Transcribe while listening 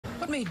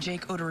made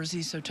Jake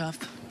Odorizzi so tough?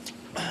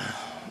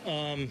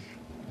 I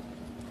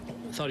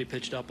thought he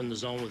pitched up in the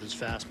zone with his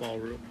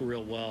fastball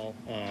real well.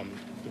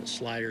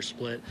 Slider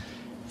split.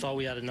 Thought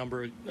we had a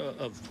number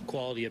of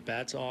quality at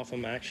bats off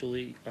him.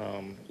 Actually,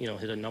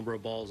 hit a number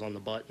of balls on the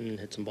button,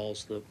 hit some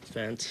balls to the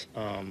fence.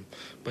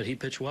 But he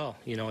pitched well.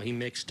 He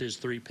mixed his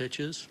 3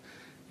 pitches,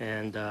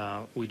 and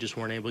we just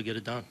weren't able to get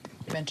it done.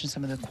 You mentioned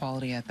some of the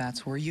quality at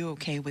bats. Were you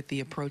okay with the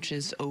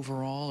approaches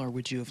overall, or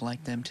would you have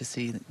liked them to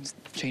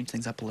change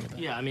things up a little bit?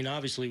 Yeah, I mean,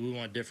 obviously we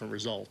want different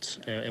results,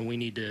 and we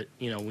need to,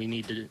 we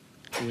need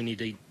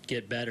to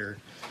get better.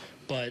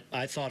 But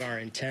I thought our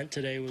intent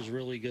today was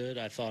really good.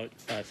 I thought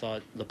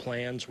the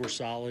plans were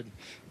solid,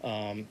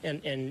 and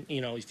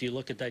if you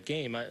look at that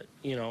game, I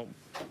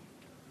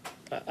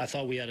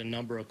thought we had a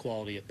number of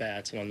quality at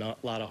bats and a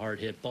lot of hard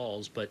hit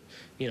balls. But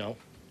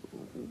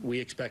we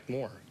expect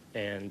more,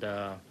 and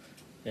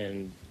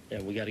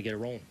we got to get it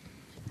rolling.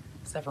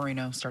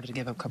 Severino started to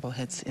give up a couple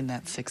hits in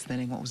that 6th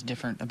inning. What was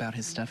different about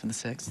his stuff in the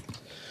 6th?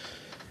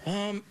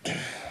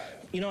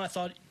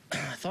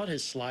 I thought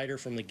his slider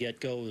from the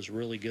get-go was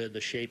really good.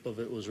 The shape of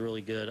it was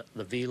really good.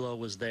 The velo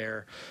was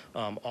there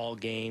all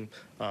game.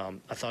 I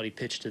thought he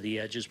pitched to the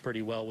edges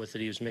pretty well with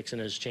it. He was mixing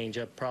his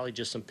changeup, probably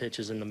just some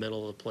pitches in the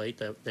middle of the plate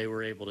that they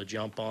were able to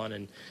jump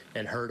on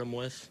and hurt him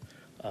with.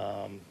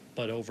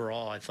 But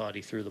overall, I thought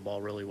he threw the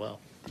ball really well.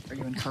 Are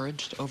you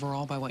encouraged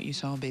overall by what you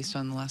saw based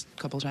on the last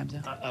couple of times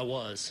now? I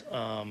was.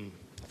 I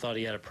thought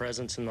he had a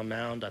presence in the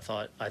mound. I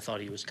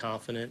thought he was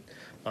confident.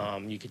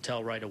 You could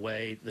tell right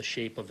away the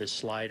shape of his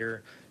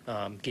slider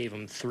gave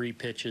him 3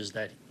 pitches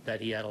that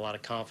he had a lot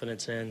of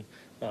confidence in.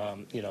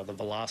 The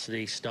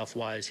velocity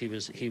stuff-wise, he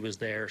was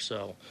there.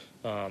 So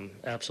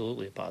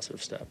absolutely a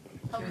positive step.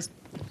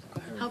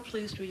 How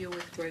pleased were you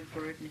with Greg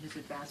Bird and his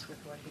advance with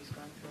what he's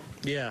gone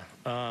through? Yeah,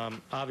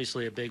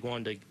 obviously a big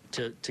one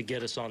to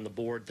get us on the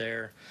board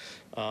there.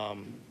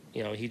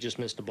 He just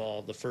missed the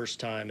ball the first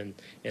time, and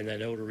then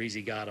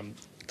Odorizzi got him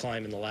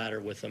climbing the ladder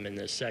with him in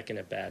the second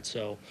at bat.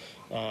 So,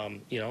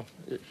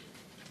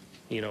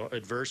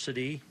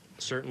 adversity.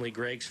 Certainly,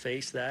 Greg's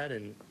faced that,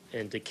 and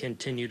to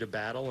continue to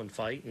battle and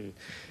fight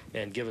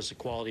and give us a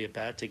quality at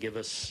bat to get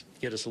us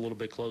a little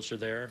bit closer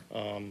there.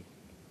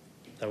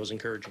 That was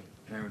encouraging.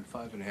 Aaron,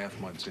 5.5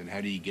 months in,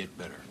 how do you get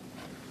better?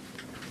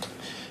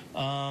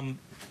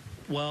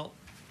 Well,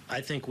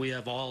 I think we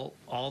have all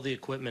the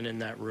equipment in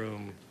that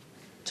room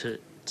to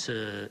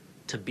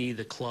be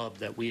the club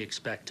that we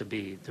expect to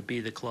be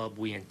the club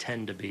we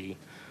intend to be.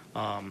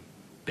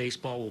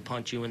 Baseball will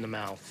punch you in the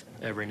mouth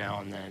every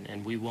now and then,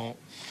 and we won't.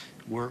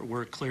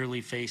 We're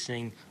clearly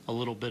facing a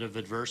little bit of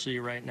adversity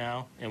right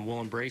now, and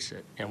we'll embrace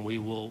it, and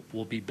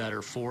we'll be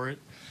better for it.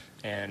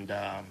 And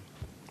I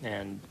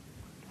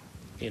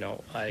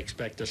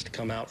expect us to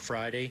come out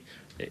Friday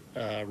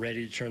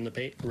ready to turn the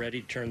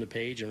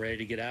page and ready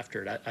to get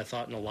after it. I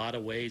thought in a lot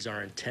of ways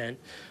our intent,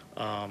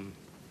 I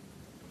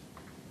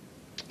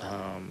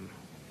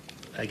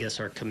guess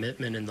our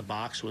commitment in the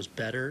box was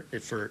better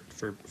for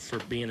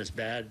being as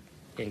bad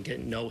and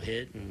getting no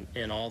hit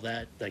and all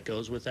that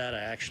goes with that. I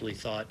actually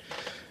thought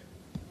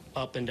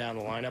up and down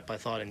the lineup, I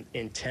thought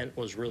intent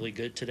was really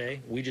good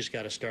today. We just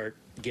got to start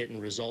getting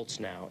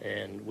results now,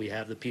 and we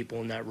have the people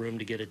in that room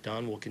to get it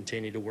done. We'll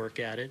continue to work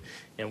at it,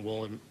 and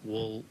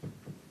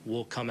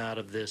we'll come out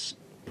of this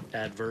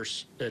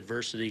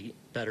adversity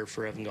better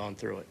for having gone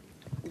through it.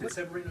 Did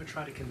Severino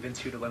try to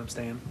convince you to let him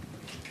stay in?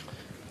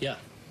 Yeah.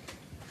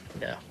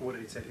 What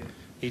did he say?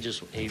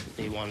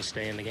 He wanted to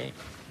stay in the game.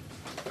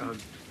 Are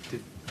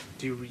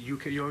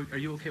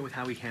you okay with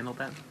how he handled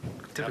that?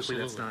 Typically,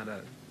 Absolutely. That's not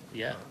a.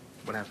 Yeah.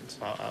 What happens?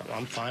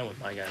 I'm fine with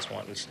my guys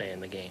wanting to stay in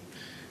the game.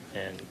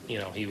 And,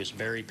 he was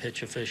very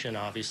pitch efficient.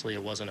 Obviously,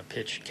 it wasn't a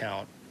pitch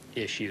count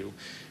issue.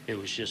 It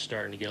was just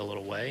starting to get a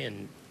little way.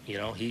 And,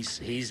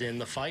 he's in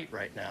the fight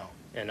right now.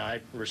 And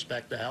I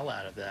respect the hell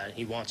out of that.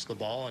 He wants the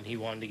ball, and he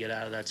wanted to get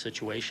out of that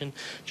situation.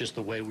 Just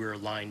the way we were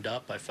lined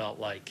up, I felt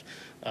like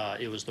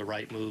it was the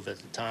right move at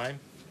the time.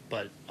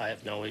 But I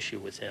have no issue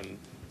with him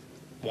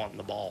wanting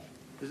the ball.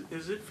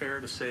 Is it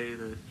fair to say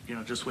that,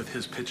 just with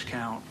his pitch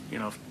count,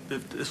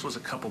 if this was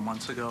a couple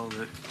months ago,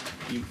 that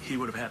he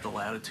would have had the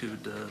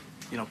latitude to,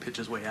 pitch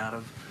his way out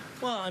of?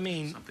 Well, I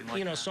mean,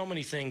 like so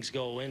many things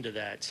go into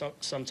that.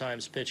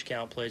 Sometimes pitch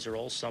count plays a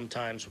role.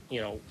 Sometimes,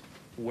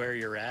 where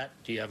you're at.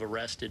 Do you have a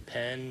rested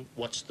pen?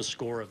 What's the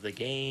score of the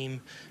game?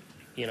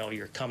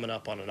 You're coming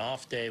up on an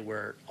off day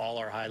where all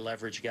our high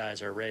leverage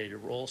guys are ready to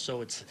roll.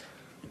 So it's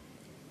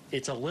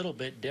a little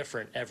bit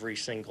different every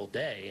single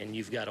day, and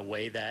you've got to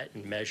weigh that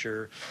and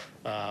measure,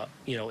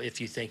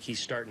 if you think he's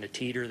starting to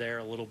teeter there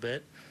a little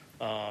bit.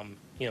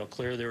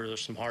 Clearly there were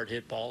some hard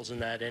hit balls in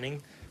that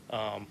inning.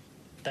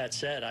 That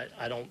said,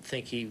 I don't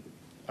think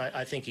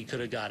I think he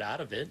could have got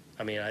out of it.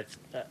 I mean,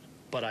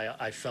 but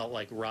I felt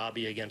like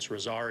Robbie against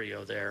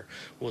Rosario there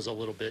was a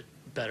little bit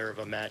better of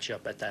a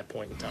matchup at that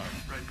point in time.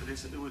 Right, but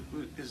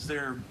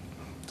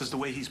does the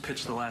way he's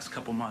pitched the last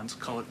couple months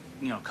color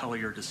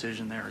your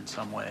decision there in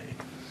some way?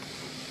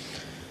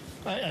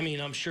 I mean,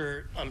 I'm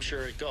sure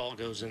it all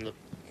goes in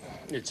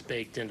it's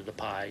baked into the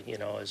pie,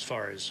 as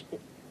far as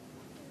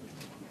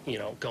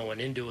going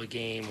into a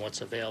game,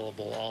 what's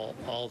available,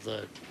 all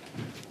the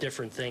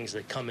different things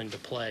that come into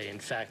play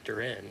and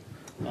factor in.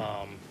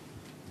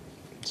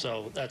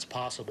 So that's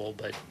possible,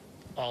 but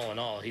all in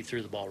all, he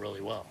threw the ball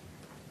really well.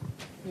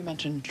 You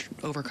mentioned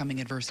overcoming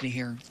adversity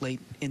here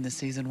late in the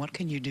season. What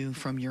can you do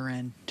from your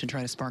end to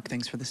try to spark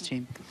things for this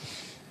team?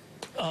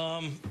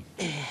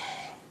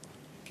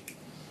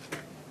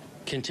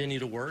 Continue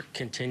to work,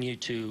 continue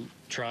to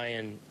try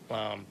and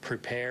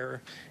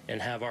prepare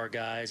and have our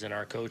guys and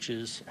our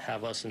coaches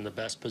have us in the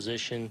best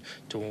position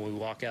to when we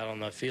walk out on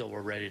the field,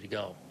 we're ready to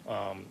go.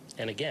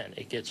 And again,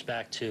 it gets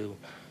back to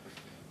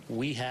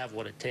we have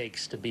what it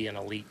takes to be an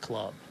elite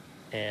club,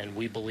 and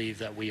we believe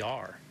that we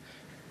are.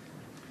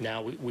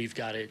 Now we've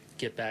got to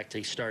get back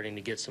to starting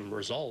to get some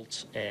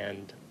results,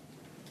 and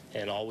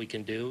all we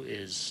can do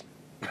is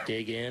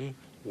dig in,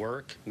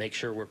 work, make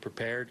sure we're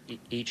prepared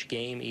each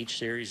game, each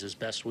series as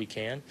best we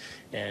can,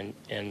 and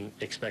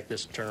expect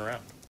this to turn around.